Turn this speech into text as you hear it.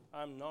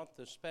I'm not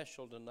the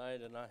special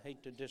tonight, and I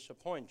hate to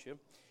disappoint you.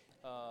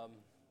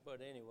 But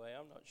anyway,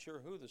 I'm not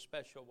sure who the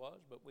special was,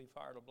 but we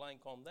fired a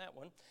blank on that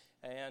one.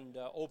 And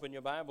open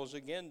your Bibles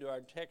again to our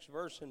text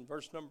verse in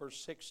verse number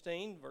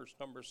 16. Verse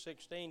number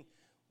 16,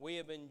 we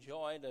have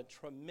enjoyed a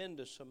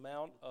tremendous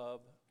amount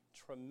of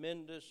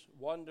tremendous,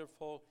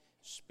 wonderful,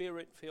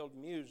 spirit-filled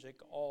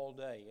music all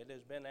day. It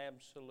has been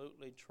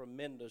absolutely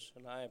tremendous,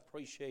 and I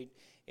appreciate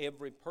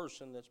every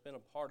person that's been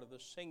a part of the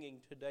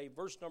singing today.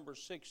 Verse number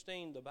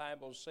 16, the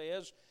Bible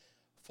says,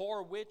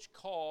 "For which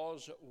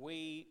cause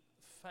we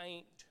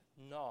faint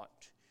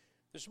not."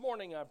 This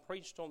morning I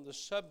preached on the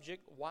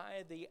subject,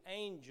 why the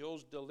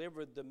angels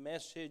delivered the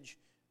message,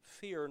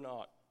 "Fear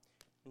not."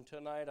 And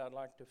tonight I'd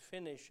like to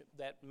finish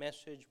that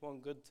message. One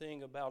good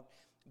thing about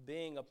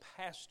being a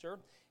pastor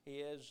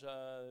is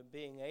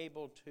being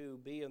able to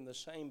be in the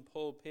same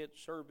pulpit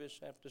service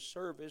after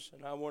service.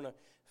 And I want to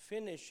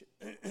finish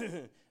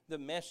the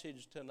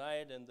message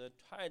tonight, and the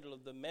title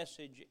of the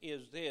message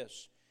is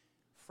this: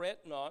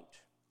 "Fret not,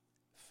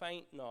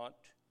 faint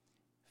not,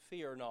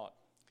 fear not."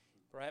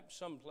 Perhaps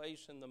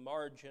someplace in the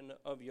margin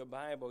of your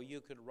Bible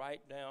you could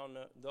write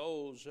down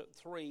those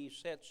three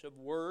sets of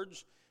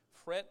words: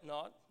 fret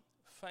not,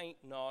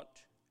 faint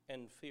not,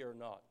 and fear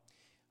not.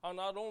 I'll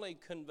not only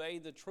convey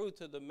the truth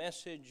of the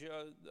message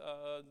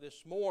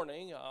this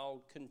morning,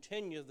 I'll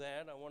continue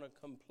that. I want to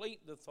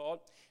complete the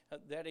thought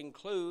that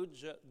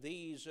includes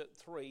these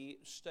three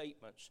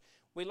statements.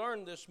 We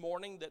learned this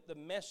morning that the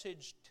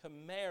message to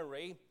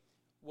Mary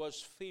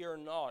was fear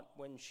not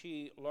when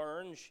she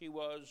learned she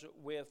was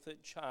with a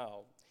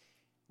child.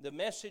 The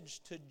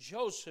message to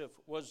Joseph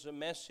was the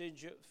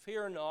message,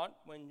 fear not,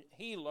 when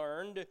he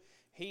learned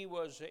he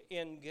was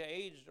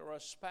engaged or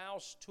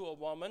espoused to a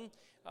woman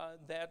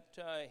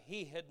that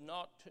he had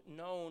not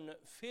known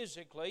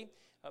physically,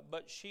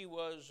 but she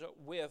was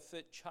with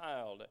a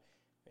child.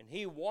 And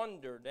he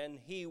wondered and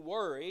he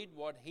worried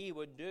what he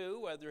would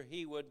do, whether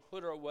he would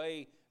put her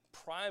away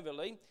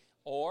privately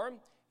or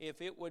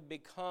if it would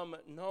become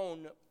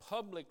known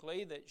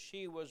publicly that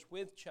she was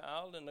with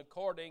child. And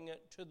according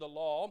to the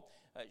law,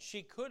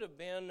 she could have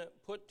been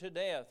put to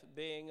death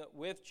being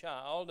with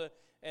child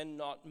and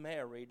not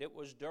married. It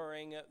was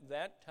during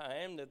that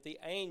time that the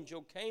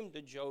angel came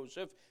to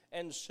Joseph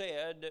and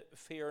said,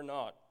 "Fear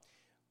not."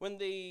 When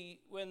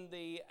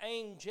the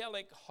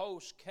angelic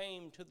host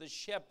came to the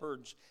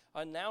shepherds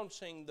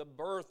announcing the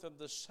birth of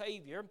the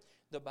Savior,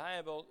 the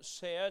Bible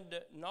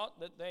said not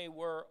that they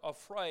were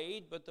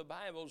afraid, but the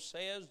Bible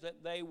says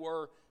that they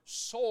were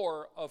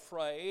sore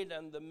afraid,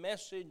 and the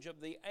message of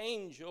the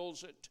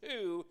angels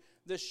to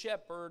the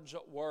shepherds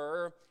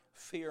were,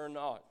 "Fear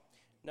not."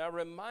 Now,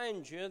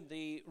 remind you,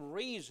 the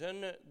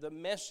reason the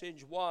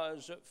message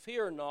was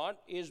 "Fear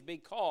not" is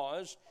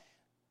because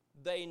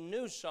they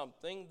knew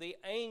something, the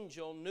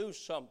angel knew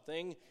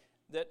something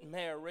that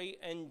Mary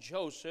and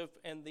Joseph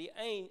and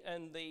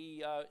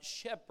the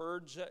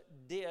shepherds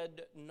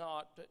did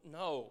not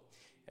know.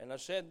 And I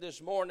said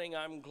this morning,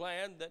 I'm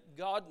glad that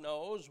God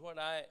knows what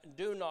I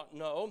do not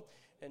know,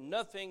 and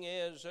nothing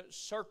is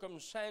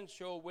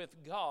circumstantial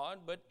with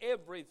God, but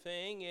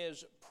everything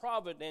is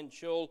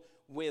providential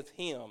with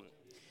Him.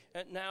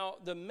 Now,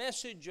 the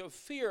message of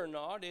fear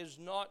not is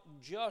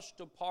not just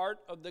a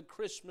part of the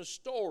Christmas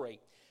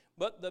story,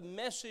 but the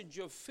message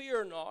of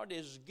fear not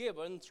is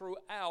given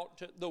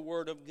throughout the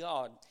Word of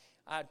God.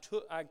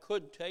 I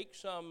could take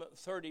some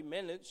 30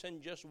 minutes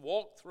and just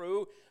walk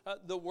through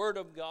the Word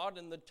of God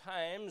and the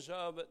times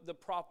of the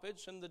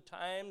prophets and the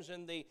times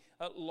in the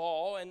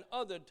law and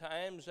other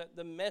times that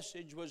the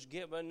message was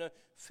given,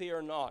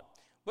 fear not.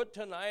 But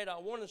tonight I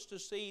want us to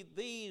see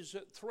these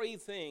three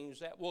things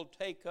that will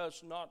take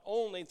us not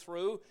only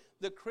through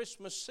the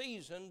Christmas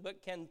season,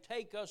 but can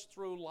take us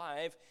through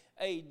life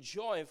a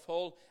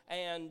joyful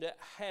and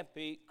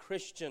happy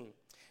Christian.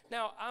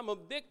 Now, I'm a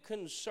bit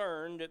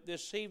concerned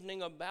this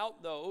evening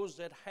about those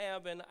that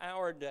have in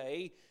our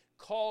day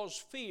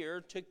caused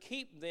fear to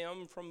keep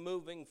them from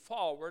moving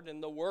forward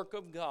in the work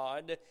of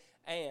God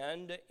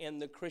and in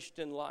the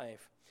Christian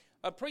life.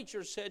 A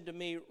preacher said to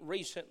me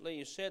recently,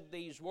 he said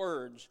these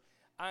words: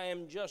 "I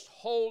am just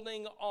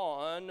holding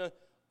on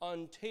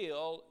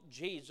until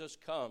Jesus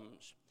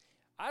comes."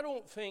 I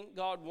don't think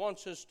God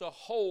wants us to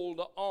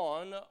hold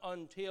on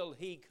until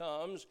He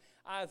comes.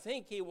 I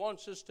think He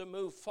wants us to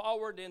move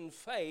forward in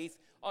faith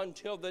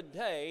until the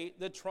day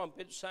the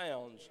trumpet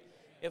sounds.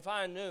 If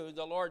I knew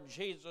the Lord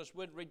Jesus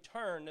would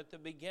return at the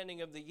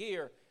beginning of the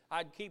year,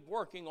 I'd keep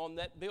working on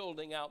that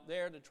building out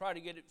there to try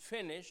to get it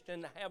finished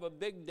and have a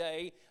big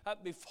day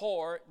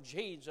before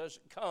Jesus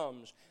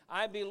comes.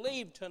 I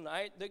believe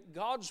tonight that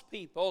God's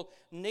people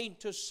need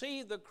to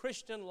see the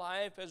Christian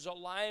life as a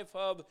life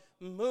of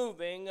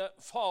moving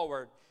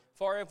forward.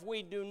 For if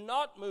we do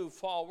not move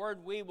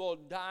forward, we will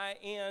die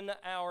in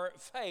our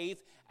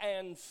faith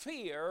and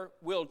fear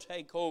will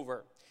take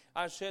over.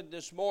 I said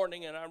this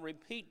morning, and I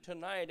repeat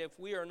tonight, if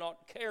we are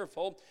not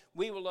careful,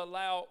 we will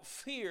allow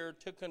fear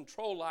to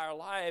control our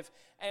life.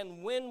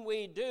 And when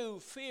we do,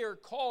 fear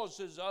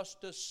causes us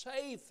to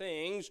say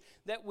things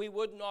that we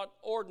would not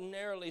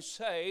ordinarily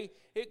say.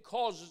 It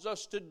causes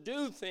us to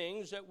do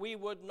things that we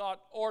would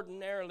not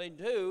ordinarily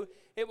do.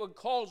 It would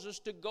cause us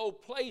to go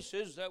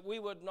places that we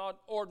would not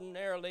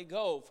ordinarily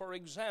go. For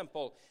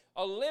example,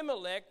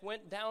 Elimelech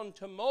went down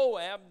to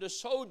Moab to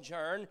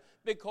sojourn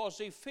because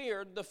he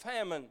feared the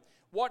famine.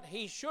 What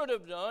he should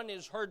have done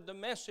is heard the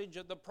message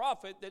of the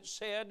prophet that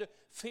said,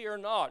 "Fear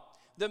not."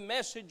 The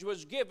message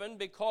was given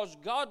because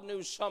God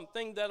knew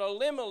something that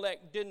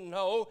Elimelech didn't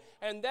know,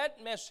 and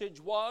that message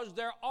was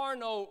there are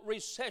no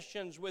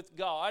recessions with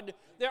God.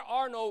 There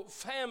are no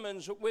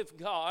famines with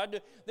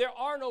God. There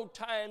are no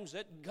times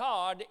that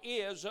God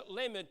is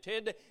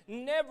limited.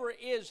 Never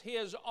is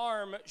His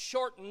arm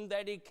shortened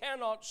that He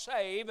cannot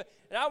save.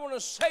 And I want to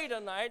say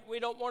tonight, we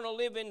don't want to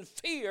live in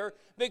fear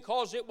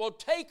because it will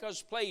take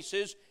us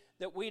places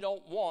that we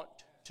don't want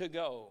to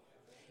go.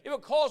 It will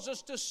cause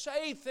us to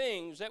say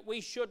things that we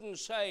shouldn't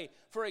say.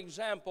 For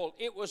example,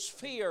 it was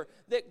fear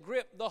that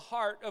gripped the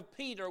heart of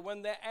Peter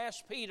when they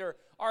asked Peter,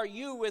 "Are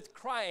you with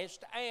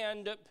Christ?"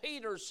 And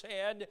Peter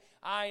said,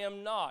 "I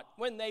am not."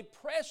 When they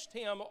pressed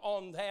him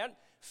on that,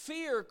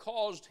 fear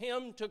caused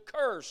him to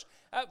curse.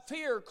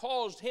 Fear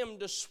caused him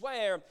to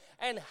swear.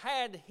 And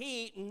had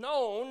he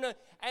known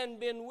and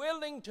been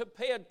willing to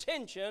pay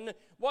attention,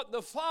 what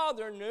the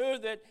Father knew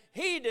that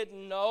he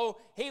didn't know,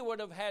 he would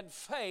have had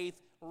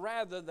faith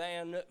rather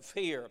than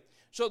fear.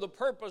 So the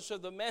purpose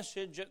of the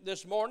message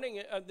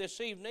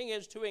this evening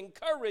is to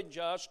encourage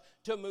us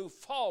to move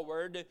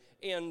forward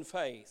in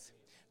faith.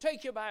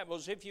 Take your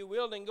Bibles, if you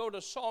will, and go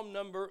to Psalm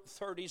number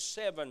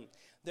 37.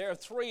 There are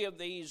three of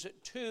these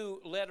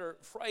two-letter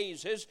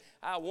phrases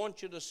I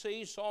want you to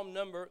see. Psalm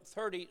number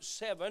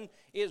 37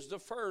 is the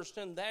first,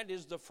 and that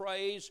is the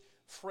phrase,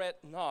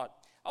 "Fret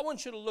not." I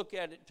want you to look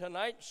at it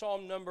tonight,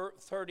 Psalm number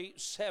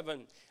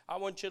 37. I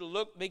want you to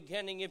look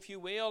beginning, if you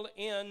will,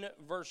 in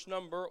verse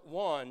number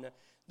 1.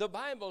 The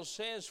Bible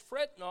says,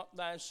 "Fret not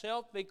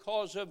thyself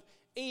because of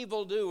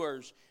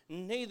evildoers,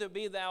 neither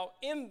be thou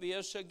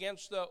envious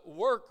against the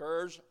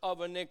workers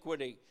of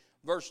iniquity."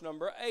 Verse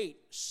number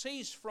 8,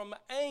 "Cease from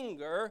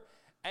anger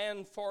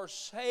and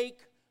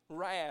forsake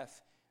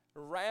wrath."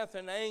 Wrath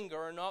and anger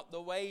are not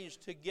the ways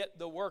to get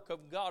the work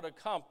of God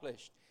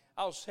accomplished.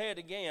 I'll say it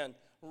again.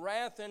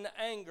 Wrath and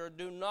anger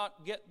do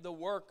not get the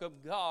work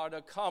of God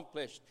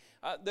accomplished.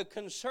 The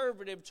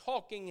conservative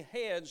talking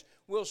heads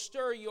will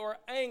stir your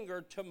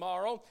anger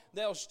tomorrow.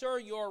 They'll stir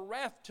your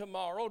wrath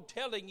tomorrow,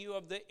 telling you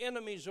of the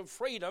enemies of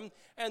freedom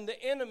and the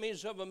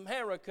enemies of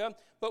America.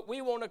 But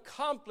we won't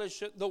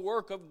accomplish the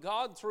work of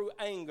God through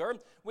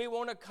anger. We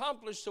won't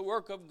accomplish the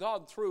work of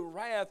God through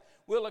wrath.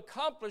 We'll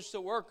accomplish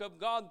the work of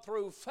God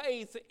through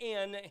faith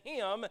in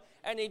Him.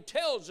 And He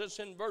tells us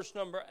in verse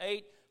number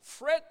 8,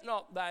 "Fret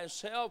not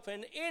thyself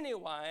in any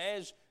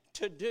wise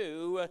to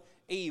do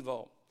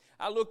evil."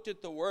 I looked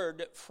at the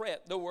word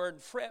fret. The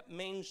word fret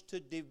means to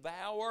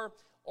devour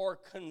or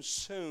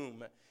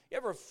consume. You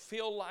ever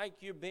feel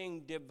like you're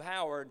being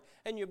devoured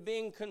and you're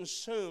being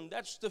consumed?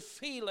 That's the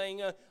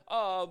feeling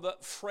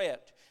of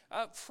fret.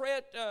 An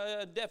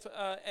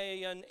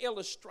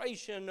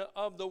illustration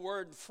of the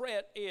word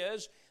fret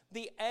is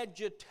the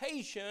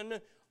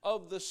agitation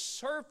of the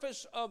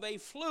surface of a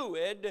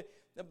fluid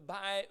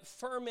by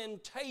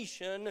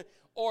fermentation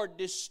or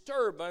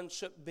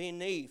disturbance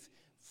beneath.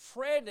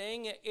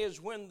 Fretting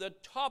is when the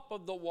top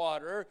of the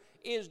water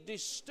is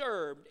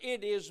disturbed,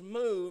 it is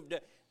moved,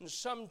 and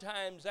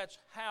sometimes that's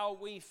how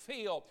we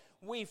feel.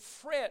 We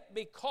fret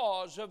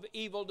because of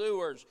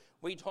evildoers.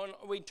 We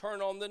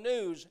turn on the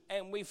news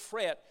and we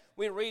fret.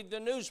 We read the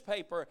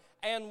newspaper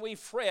and we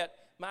fret.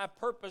 My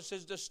purpose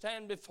is to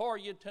stand before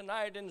you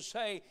tonight and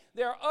say,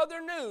 there are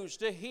other news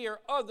to hear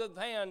other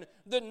than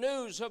the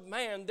news of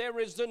man. There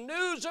is the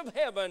news of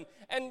heaven,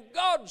 and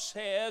God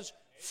says,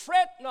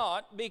 "Fret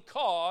not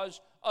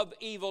because of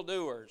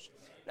evildoers."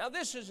 Now,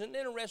 this is an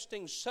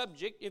interesting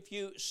subject if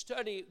you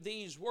study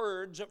these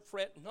words,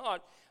 "fret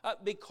not,"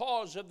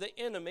 because of the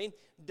enemy.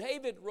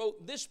 David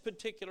wrote this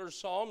particular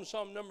psalm,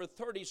 Psalm number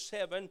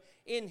 37,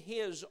 in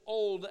his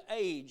old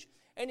age.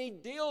 And he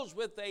deals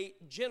with a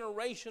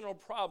generational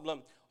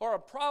problem, or a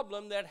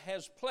problem that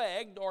has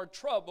plagued or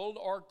troubled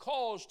or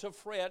caused to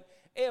fret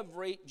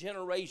every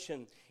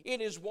generation.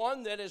 It is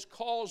one that has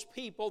caused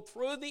people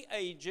through the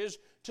ages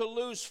to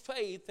lose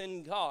faith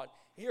in God.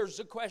 Here's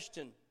the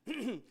question.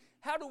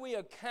 How do we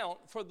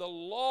account for the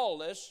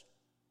lawless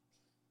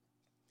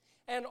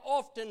and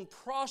often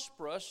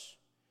prosperous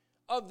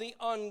of the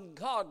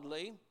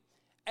ungodly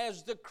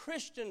as the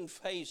Christian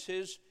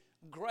faces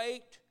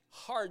great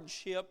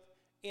hardship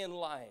in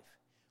life?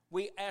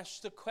 We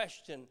ask the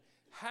question,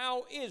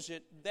 how is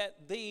it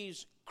that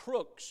these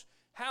crooks,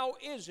 how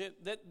is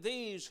it that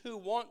these who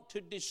want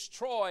to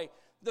destroy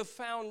the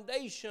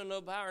foundation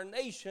of our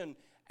nation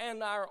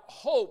and our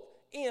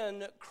hope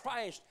in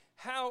Christ,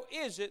 how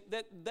is it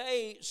that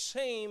they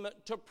seem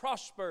to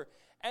prosper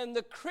And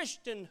the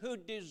Christian who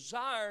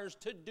desires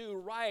to do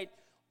right,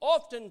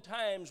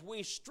 oftentimes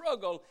we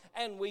struggle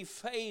and we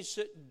face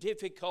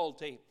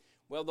difficulty.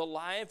 Well, the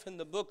life in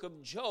the book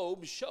of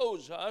Job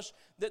shows us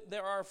that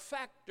there are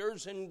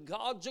factors in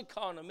God's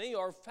economy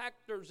or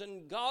factors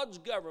in God's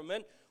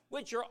government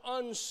which are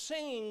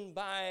unseen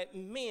by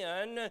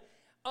men,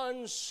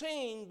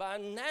 unseen by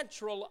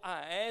natural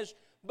eyes,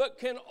 but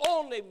can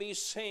only be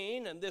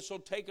seen, and this will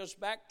take us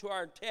back to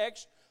our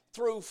text,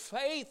 through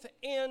faith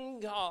in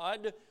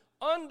God,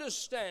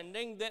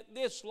 understanding that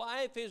this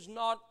life is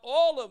not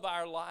all of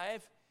our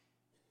life.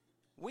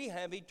 We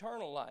have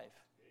eternal life.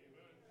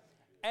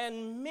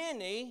 And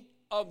many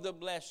of the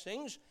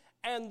blessings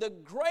and the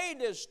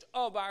greatest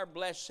of our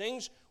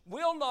blessings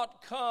will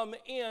not come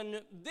in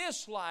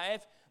this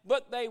life,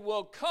 but they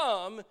will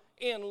come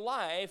in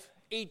life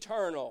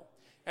eternal.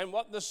 And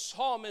what the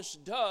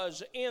psalmist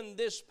does in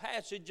this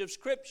passage of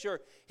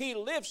Scripture, he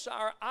lifts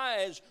our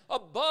eyes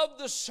above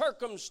the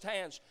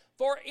circumstance.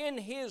 For in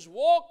his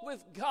walk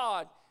with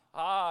God,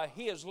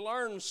 he has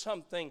learned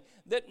something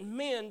that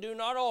men do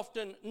not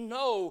often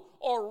know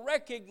or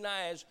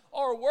recognize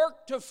or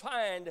work to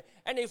find.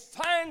 And he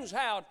finds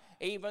out,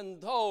 even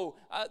though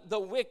the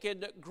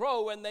wicked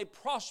grow and they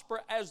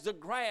prosper as the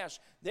grass,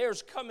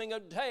 there's coming a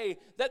day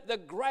that the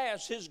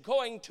grass is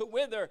going to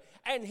wither.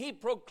 And he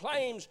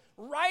proclaims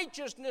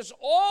righteousness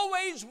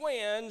always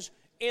wins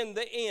in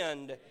the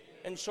end.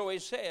 And so he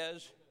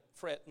says,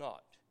 fret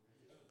not.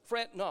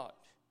 Fret not.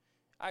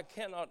 I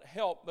cannot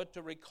help but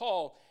to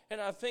recall,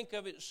 and I think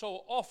of it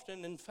so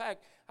often. In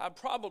fact, I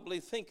probably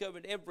think of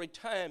it every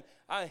time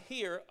I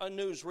hear a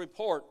news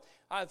report.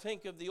 I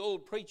think of the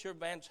old preacher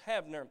Vance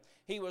Havner.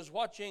 He was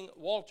watching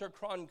Walter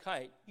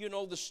Cronkite. You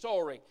know the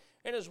story.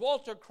 And as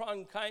Walter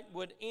Cronkite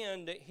would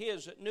end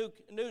his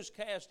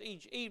newscast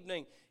each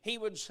evening, he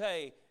would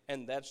say,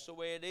 and that's the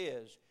way it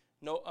is,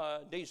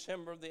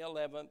 December the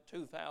 11th,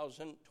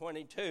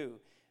 2022.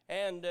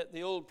 And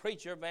the old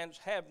preacher, Vance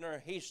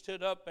Havner, he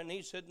stood up and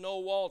he said, no,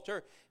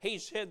 Walter. He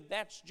said,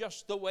 that's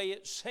just the way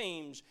it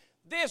seems.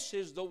 This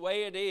is the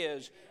way it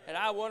is. And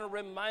I want to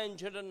remind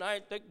you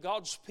tonight that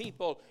God's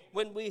people,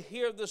 when we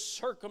hear the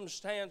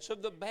circumstance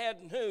of the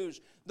bad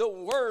news, the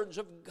words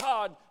of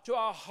God to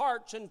our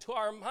hearts and to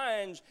our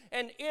minds,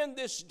 and in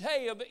this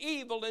day of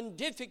evil and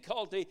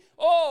difficulty,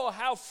 oh,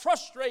 how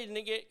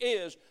frustrating it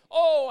is.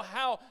 Oh,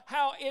 how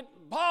it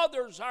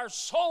bothers our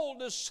soul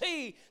to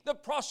see the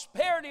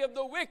prosperity of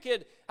the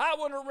wicked. I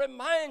want to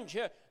remind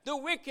you, the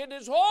wicked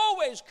is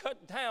always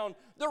cut down.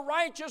 The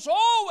righteous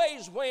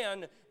always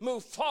win.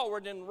 Move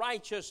forward in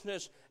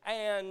righteousness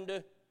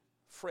and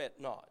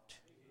fret not.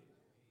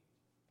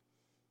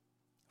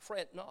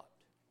 Fret not.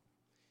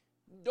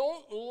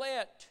 Don't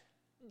let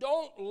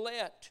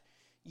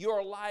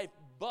your life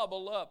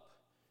bubble up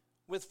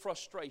with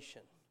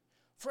frustration.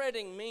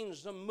 Fretting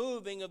means the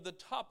moving of the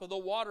top of the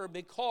water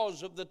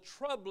because of the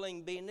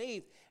troubling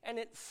beneath. And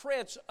it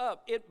frets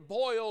up. It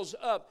boils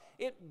up.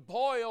 It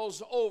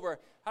boils over.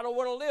 I don't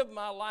want to live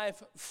my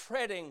life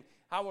fretting.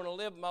 I want to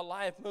live my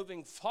life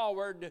moving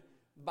forward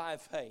by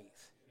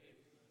faith.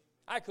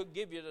 I could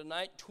give you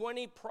tonight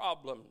 20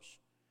 problems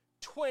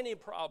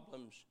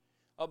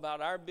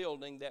about our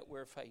building that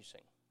we're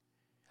facing.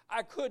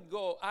 I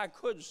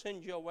could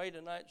send you away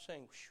tonight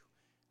saying,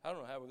 I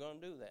don't know how we're going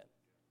to do that.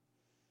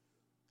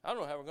 I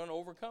don't know how we're going to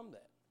overcome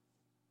that.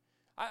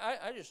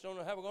 I just don't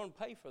know how we're going to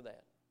pay for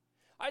that.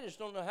 I just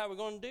don't know how we're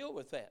going to deal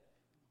with that.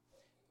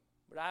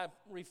 But I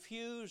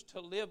refuse to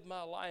live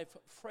my life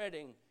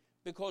fretting,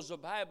 because the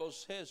Bible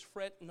says,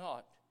 fret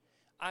not.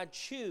 I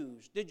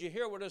choose. Did you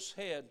hear what I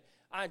said?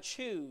 I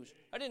choose.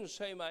 I didn't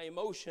say my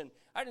emotion.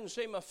 I didn't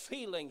say my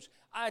feelings.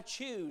 I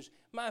choose.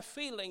 My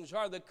feelings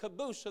are the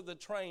caboose of the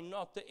train,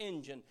 not the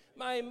engine.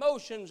 My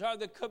emotions are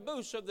the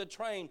caboose of the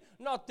train,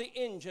 not the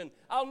engine.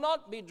 I'll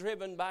not be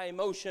driven by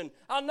emotion.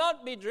 I'll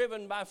not be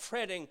driven by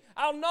fretting.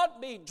 I'll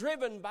not be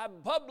driven by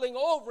bubbling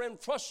over in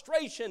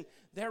frustration.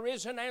 There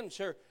is an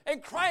answer,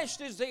 and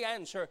Christ is the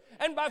answer.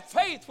 And by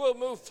faith we'll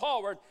move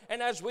forward.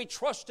 And as we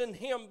trust in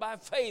Him by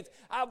faith,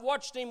 I've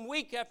watched Him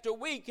week after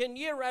week and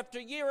year after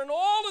year. And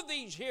all of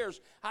these years,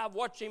 I've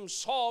watched Him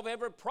solve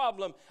every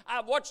problem.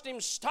 I've watched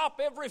Him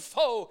stop every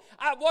foe.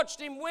 I've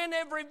watched Him win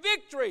every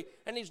victory.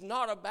 And He's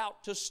not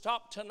about to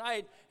stop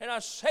tonight. And I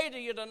say to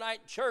you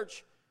tonight,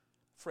 church,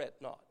 fret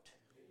not.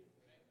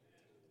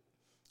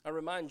 I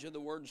remind you the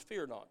words,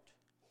 fear not.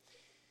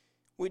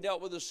 We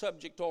dealt with the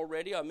subject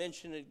already. I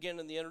mentioned it again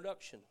in the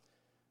introduction.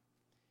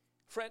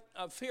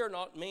 Fear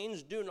not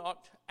means do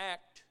not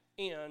act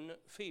in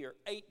fear.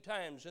 8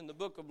 times in the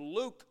book of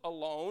Luke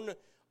alone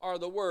are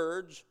the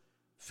words,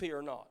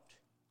 fear not.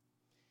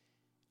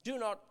 Do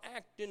not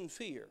act in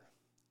fear.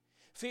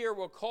 Fear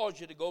will cause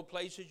you to go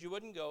places you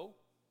wouldn't go,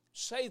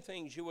 say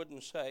things you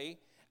wouldn't say,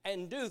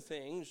 and do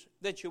things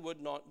that you would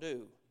not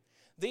do.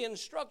 The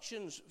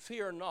instructions,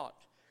 fear not,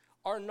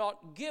 are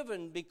not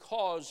given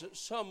because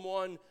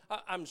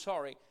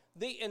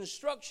the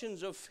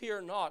instructions of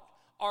fear not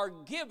are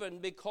given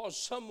because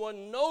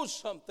someone knows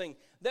something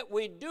that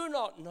we do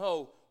not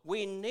know,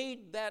 we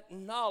need that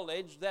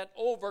knowledge that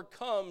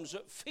overcomes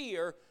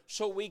fear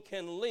so we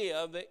can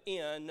live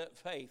in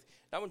faith.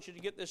 Now, I want you to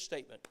get this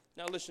statement.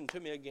 Now listen to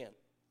me again.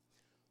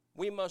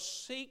 We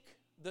must seek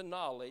the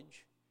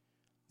knowledge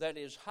that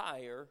is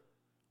higher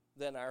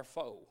than our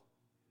foe.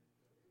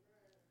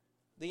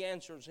 The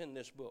answer is in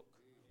this book.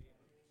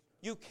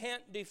 You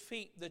can't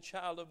defeat the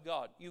child of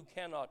God. You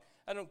cannot.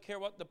 I don't care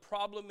what the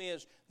problem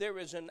is. There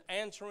is an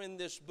answer in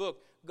this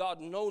book. God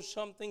knows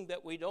something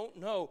that we don't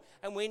know,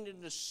 and we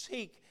need to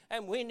seek,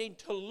 and we need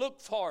to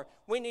look for.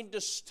 We need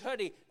to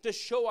study to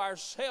show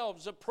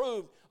ourselves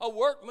approved. A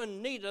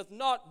workman needeth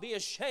not be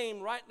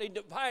ashamed, rightly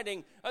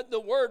dividing the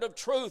word of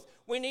truth.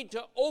 We need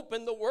to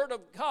open the word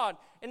of God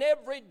and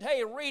every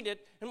day read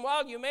it. And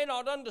while you may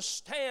not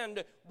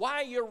understand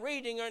why you're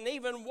reading and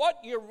even what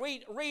you're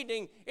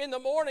reading in the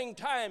morning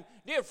time,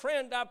 dear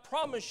friend, I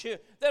promise you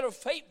that a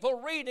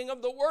faithful reading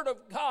of the word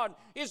of God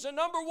is the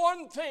number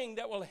one thing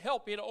that will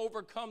help you to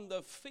overcome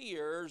the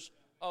fears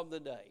of the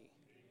day.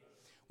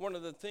 One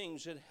of the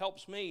things that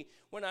helps me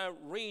when I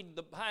read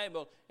the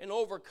Bible in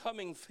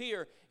overcoming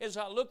fear is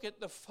I look at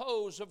the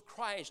foes of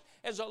Christ,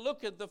 as I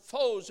look at the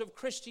foes of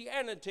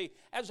Christianity,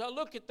 as I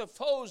look at the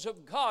foes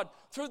of God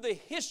through the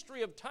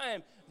history of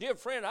time. Dear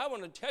friend, I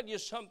want to tell you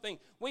something.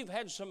 We've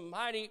had some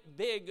mighty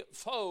big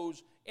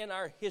foes in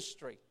our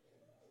history.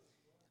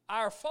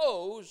 Our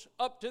foes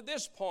up to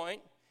this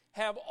point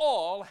have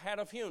all had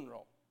a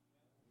funeral.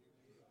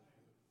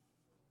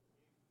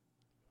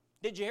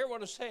 Did you hear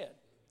what I said?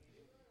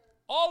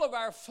 All of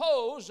our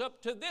foes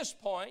up to this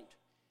point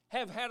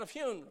have had a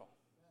funeral.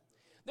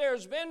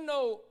 There's been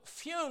no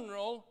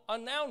funeral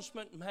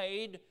announcement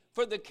made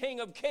for the King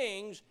of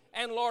Kings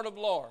and Lord of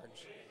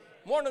Lords.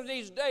 One of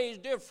these days,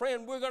 dear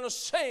friend, we're going to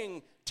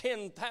sing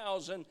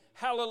 10,000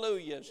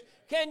 hallelujahs.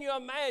 Can you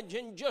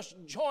imagine just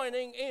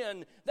joining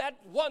in that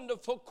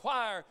wonderful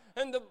choir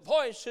and the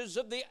voices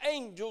of the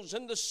angels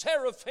and the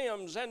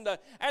seraphims and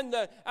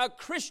the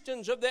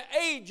Christians of the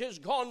ages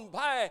gone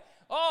by?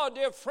 Oh,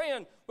 dear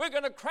friend, we're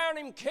going to crown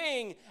him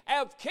King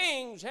of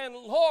Kings and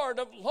Lord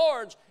of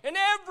Lords. And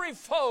every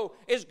foe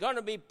is going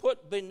to be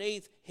put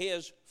beneath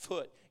his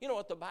foot. You know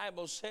what the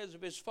Bible says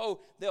of his foe?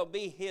 They'll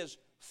be his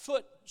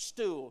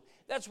footstool.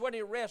 That's what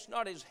he rests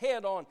not his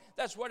head on.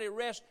 That's what he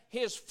rests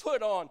his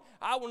foot on.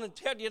 I want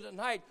to tell you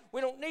tonight,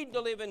 we don't need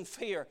to live in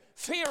fear.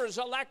 Fear is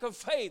a lack of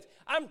faith.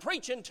 I'm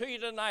preaching to you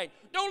tonight.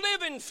 Don't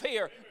live in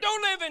fear.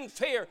 Don't live in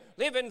fear.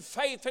 Live in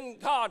faith in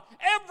God.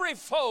 Every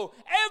foe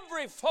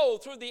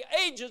through the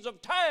ages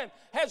of time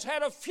has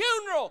had a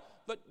funeral,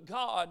 but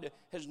God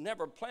has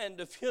never planned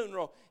a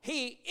funeral.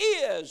 He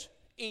is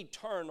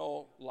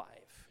eternal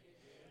life.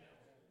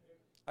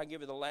 I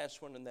give you the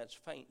last one, and that's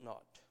faint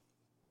not.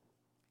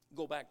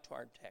 Go back to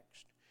our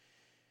text.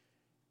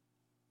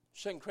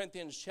 2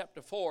 Corinthians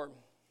chapter 4,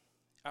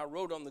 I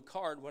wrote on the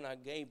card when I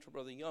gave to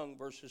Brother Young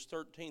verses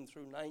 13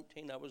 through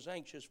 19. I was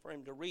anxious for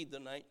him to read the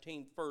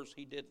 19th verse.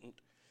 He didn't.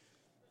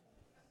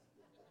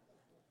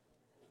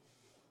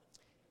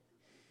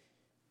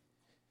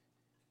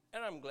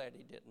 And I'm glad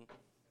he didn't. I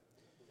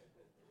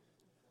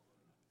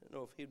don't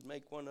know if he'd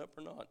make one up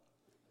or not.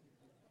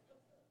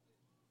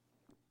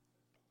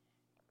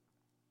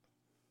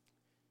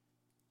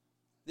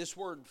 This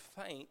word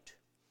faint,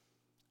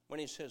 when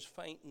he says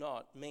faint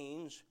not,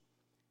 means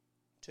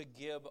to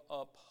give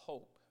up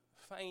hope.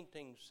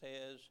 Fainting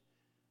says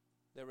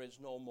there is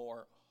no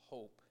more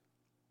hope.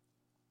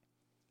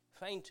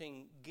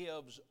 Fainting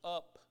gives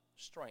up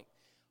strength.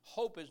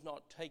 Hope is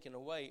not taken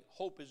away.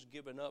 Hope is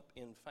given up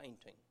in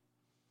fainting.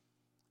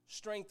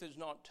 Strength is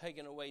not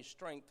taken away.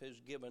 Strength is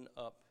given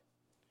up.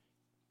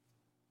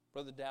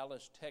 Brother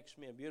Dallas texted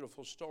me a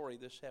beautiful story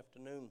this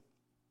afternoon.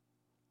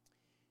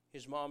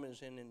 His mom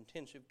is in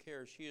intensive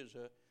care. She is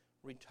a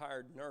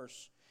retired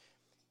nurse.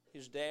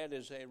 His dad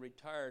is a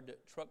retired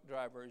truck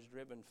driver. He's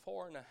driven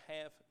 4.5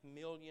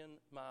 million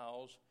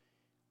miles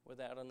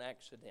without an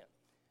accident.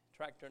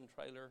 Tractor and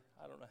trailer,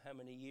 I don't know how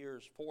many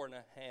years, 4.5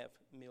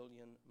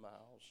 million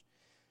miles.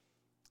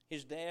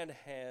 His dad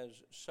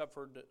has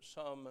suffered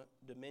some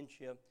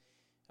dementia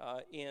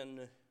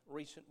in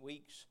recent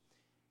weeks.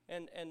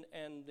 And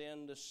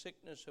then the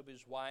sickness of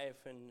his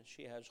wife, and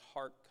she has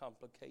heart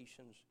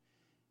complications.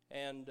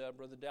 And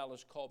Brother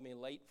Dallas called me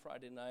late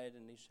Friday night,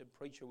 and he said,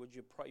 "Preacher, would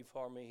you pray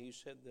for me?" He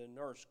said, "The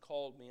nurse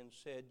called me and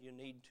said, you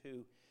need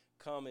to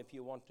come if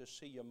you want to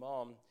see your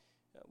mom.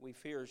 We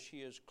fear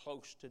she is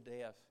close to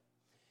death."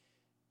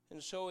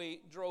 And so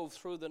he drove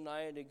through the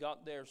night. He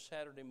got there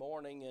Saturday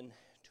morning, and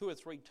 2 or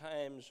 3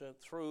 times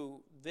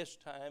through this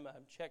time,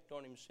 I've checked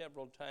on him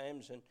several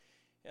times,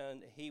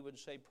 and he would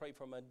say, "Pray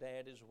for my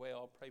dad as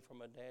well, pray for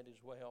my dad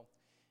as well."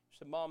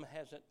 So Mom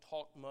hasn't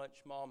talked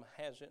much. Mom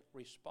hasn't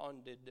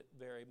responded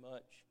very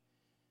much.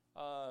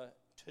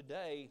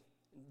 Today,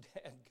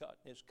 Dad got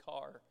in his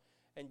car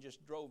and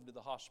just drove to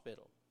the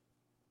hospital.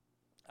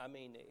 I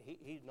mean,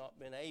 he's not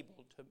been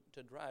able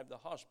to drive the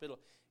hospital.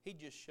 He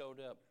just showed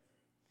up.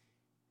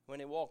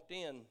 When he walked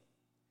in,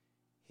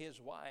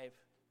 his wife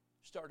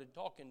started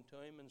talking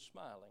to him and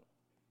smiling.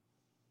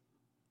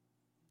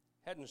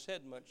 Hadn't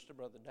said much to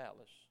Brother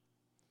Dallas.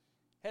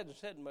 Hadn't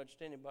said much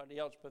to anybody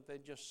else, but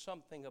there's just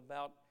something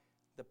about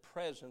the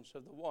presence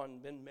of the one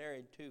been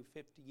married to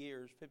 50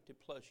 years, 50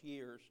 plus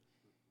years.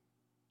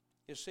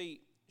 You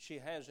see, she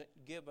hasn't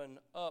given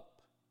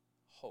up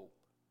hope.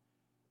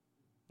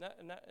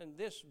 And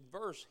this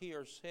verse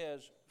here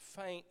says,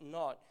 faint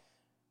not.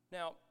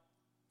 Now,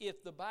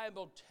 if the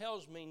Bible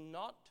tells me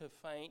not to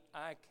faint,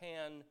 I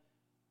can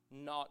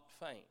not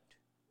faint.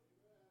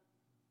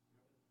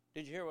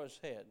 Did you hear what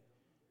I said?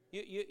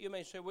 You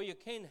may say, well, you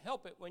can't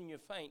help it when you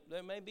faint.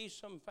 There may be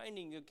some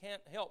fainting you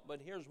can't help, but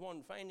here's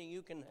one fainting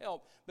you can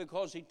help,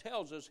 because he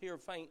tells us here,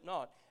 faint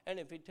not. And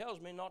if he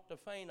tells me not to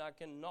faint, I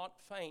cannot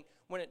faint.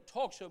 When it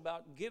talks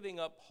about giving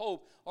up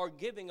hope or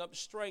giving up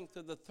strength,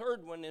 the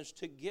third one is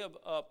to give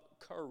up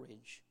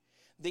courage.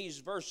 These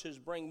verses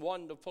bring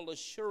wonderful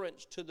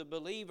assurance to the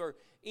believer,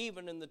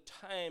 even in the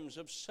times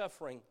of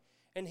suffering.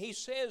 And he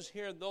says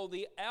here, though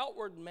the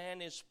outward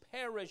man is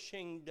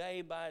perishing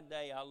day by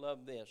day, I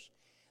love this.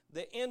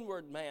 The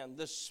inward man,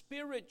 the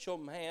spiritual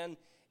man,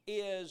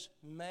 is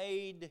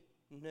made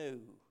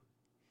new.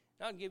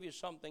 Now, I'll give you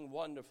something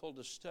wonderful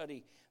to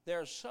study. There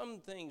are some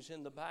things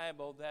in the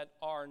Bible that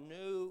are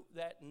new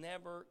that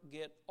never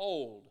get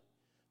old.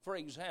 For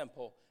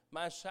example,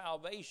 my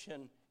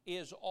salvation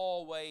is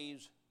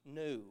always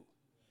new.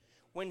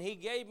 When he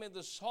gave me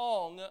the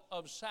song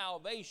of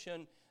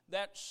salvation,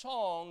 that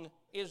song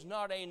is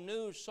not a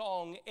new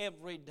song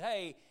every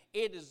day.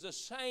 It is the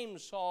same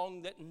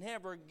song that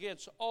never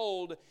gets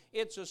old.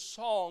 It's a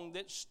song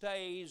that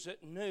stays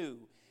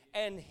new.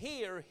 And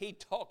here he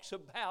talks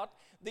about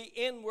the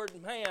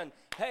inward man.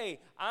 Hey,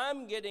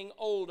 I'm getting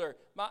older.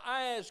 My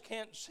eyes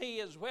can't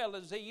see as well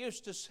as they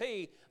used to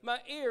see. My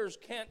ears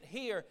can't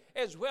hear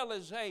as well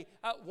as they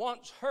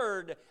once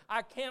heard.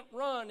 I can't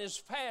run as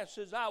fast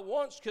as I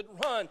once could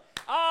run.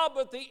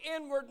 But the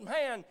inward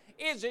man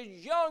is as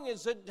young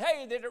as the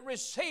day that it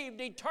received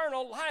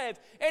eternal life,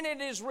 and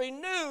it is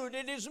renewed,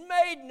 it is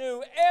made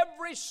new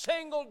every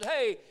single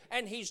day.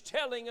 And he's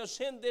telling us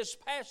in this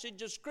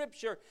passage of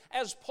Scripture,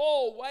 as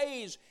Paul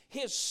weighs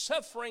his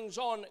sufferings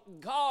on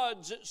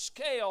God's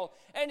scale,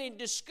 and he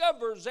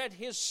discovers that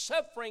his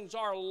sufferings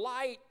are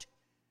light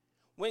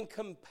when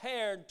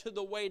compared to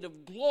the weight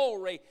of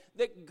glory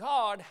that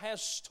God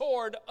has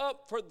stored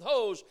up for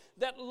those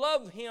that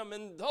love Him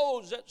and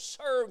those that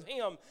serve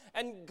Him.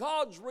 And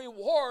God's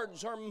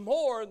rewards are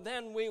more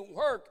than we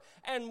work.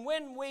 And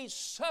when we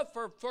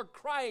suffer for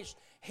Christ,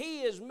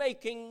 He is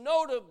making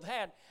note of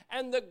that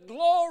and the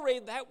glory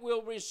that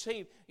we'll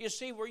receive. You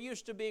see, we're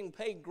used to being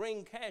paid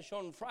green cash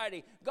on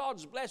Friday.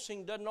 God's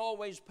blessing doesn't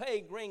always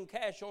pay green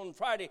cash on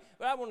Friday.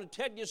 But I want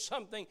to tell you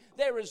something.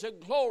 There is a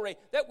glory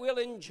that we'll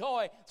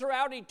enjoy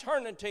throughout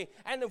eternity.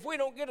 And if we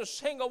don't get a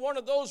single one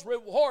of those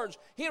rewards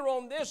here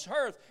on this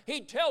earth,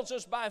 He tells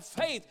us by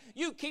faith,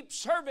 you keep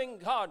serving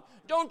God.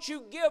 Don't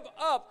you give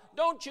up.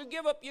 Don't you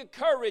give up your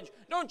courage.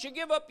 Don't you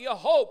give up your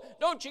hope.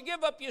 Don't you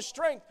give up your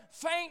strength.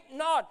 Faint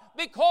not,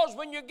 because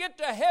when you get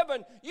to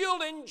heaven,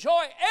 you'll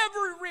enjoy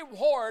every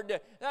reward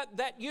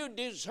that you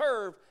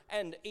deserve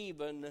and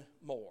even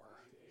more.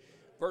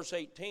 Verse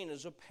 18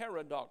 is a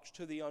paradox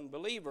to the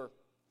unbeliever.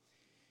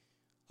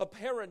 A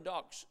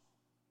paradox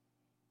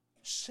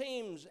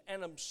seems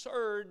an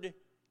absurd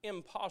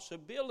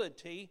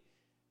impossibility,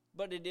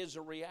 but it is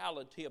a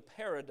reality, a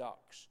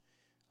paradox.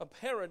 A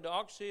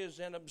paradox is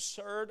an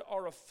absurd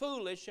or a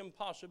foolish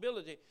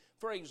impossibility.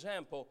 For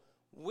example,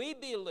 we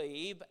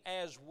believe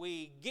as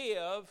we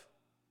give,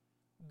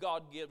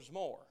 God gives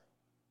more.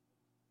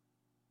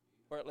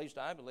 Or at least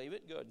I believe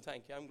it. Good,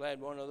 thank you. I'm glad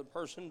one other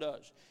person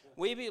does.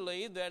 We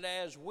believe that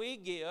as we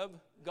give,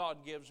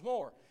 God gives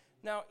more.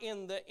 Now,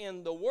 in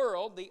the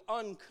world, the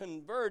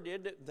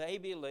unconverted, they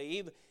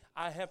believe,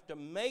 I have to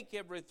make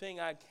everything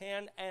I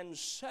can and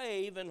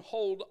save and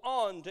hold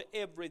on to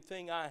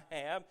everything I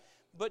have.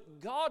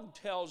 But God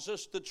tells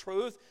us the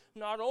truth,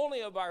 not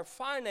only of our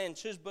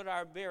finances, but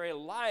our very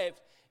life.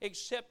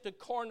 Except a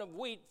corn of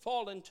wheat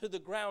fall into the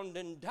ground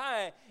and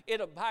die, it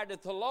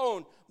abideth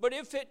alone. But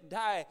if it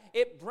die,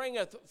 it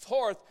bringeth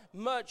forth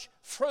much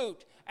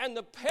fruit. And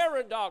the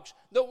paradox,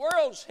 the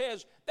world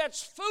says,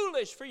 that's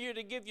foolish for you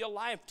to give your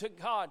life to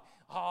God.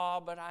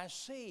 But I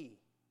see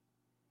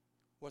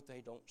what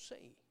they don't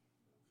see.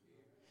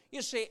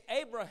 You see,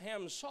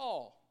 Abraham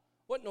saw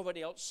what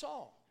nobody else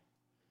saw.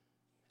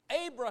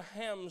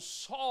 Abraham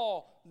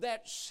saw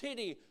that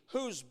city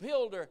whose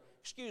builder,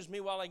 excuse me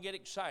while I get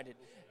excited.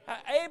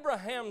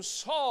 Abraham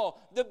saw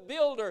the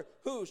builder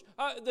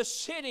the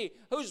city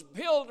whose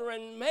builder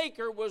and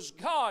maker was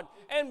God,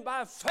 and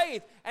by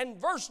faith. And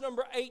verse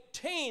number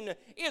 18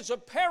 is a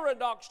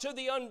paradox to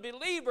the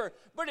unbeliever,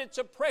 but it's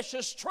a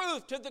precious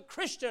truth to the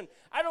Christian.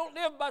 I don't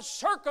live by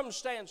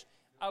circumstance,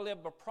 I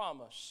live by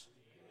promise.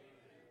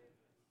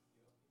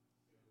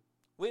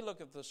 We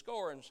look at the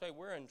score and say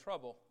we're in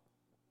trouble.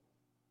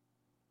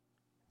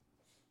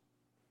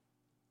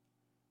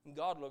 And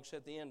God looks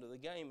at the end of the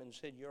game and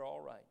said, you're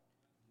all right.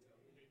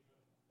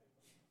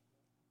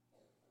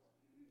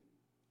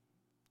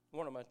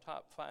 One of my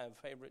top 5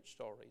 favorite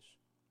stories.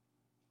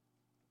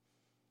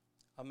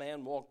 a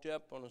man walked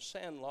up on a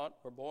sand lot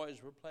where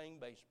boys were playing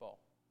baseball.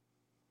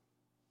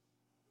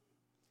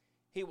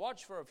 He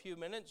watched for a few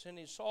minutes and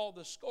he saw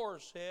the score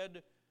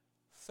said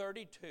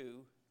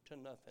 32-0.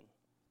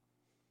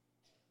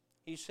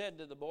 He said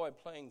to the boy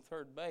playing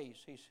third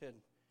base, he said,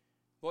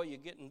 "Boy, you're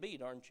getting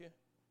beat, aren't you?"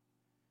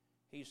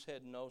 He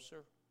said, "No,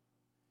 sir.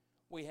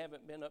 We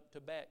haven't been up to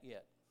bat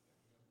yet."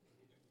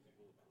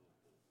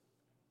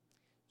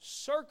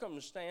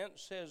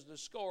 Circumstance says the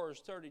score is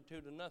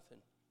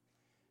 32-0.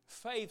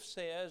 Faith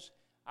says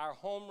our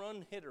home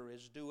run hitter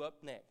is due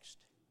up next.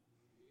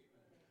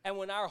 And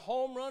when our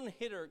home run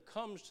hitter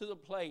comes to the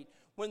plate,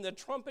 when the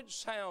trumpet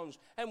sounds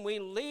and we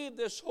leave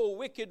this whole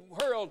wicked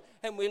world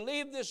and we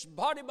leave this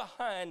body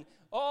behind,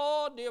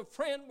 oh, dear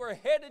friend, we're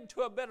headed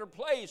to a better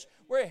place.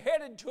 We're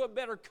headed to a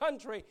better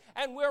country,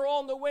 and we're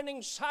on the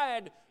winning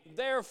side.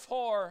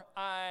 Therefore,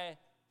 I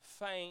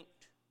faint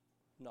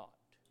not.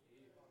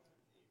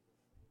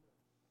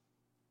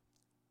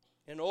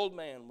 An old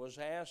man was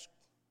asked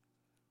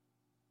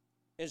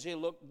as he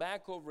looked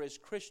back over his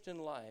Christian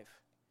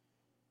life,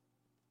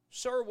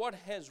 "Sir, what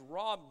has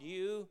robbed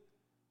you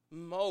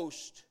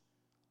most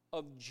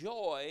of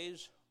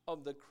joys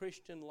of the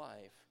Christian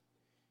life?"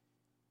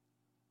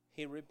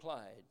 He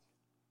replied,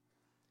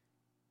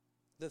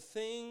 "The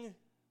thing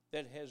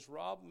that has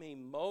robbed me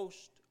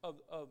most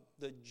of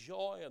the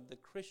joy of the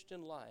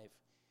Christian life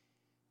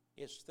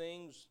is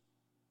things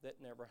that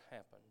never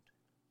happened.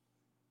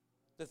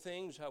 The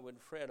things I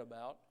would fret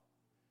about,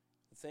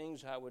 the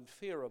things I would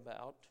fear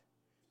about,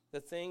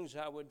 the things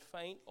I would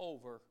faint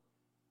over,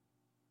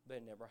 they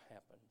never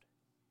happened."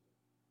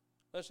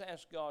 Let's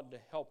ask God to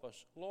help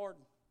us.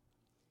 Lord,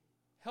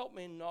 help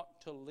me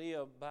not to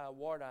live by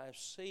what I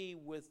see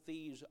with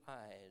these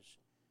eyes,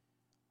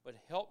 but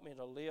help me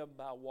to live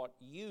by what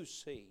you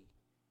see,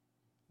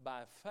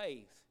 by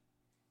faith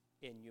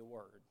in your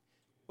word.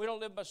 We don't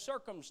live by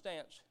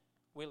circumstance,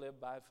 we live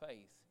by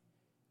faith.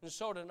 And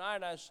so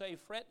tonight I say,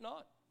 fret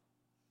not,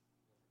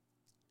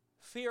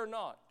 fear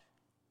not,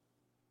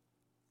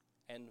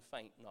 and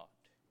faint not.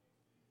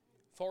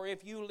 For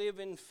if you live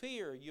in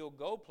fear, you'll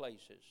go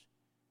places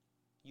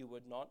you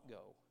would not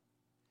go.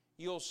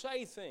 You'll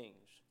say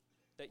things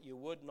that you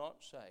would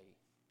not say.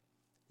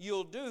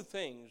 You'll do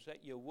things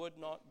that you would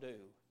not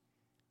do.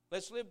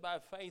 Let's live by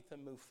faith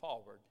and move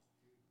forward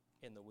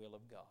in the will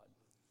of God.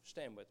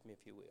 Stand with me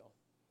if you will.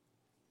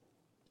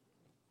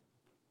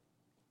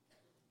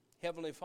 Heavenly Father,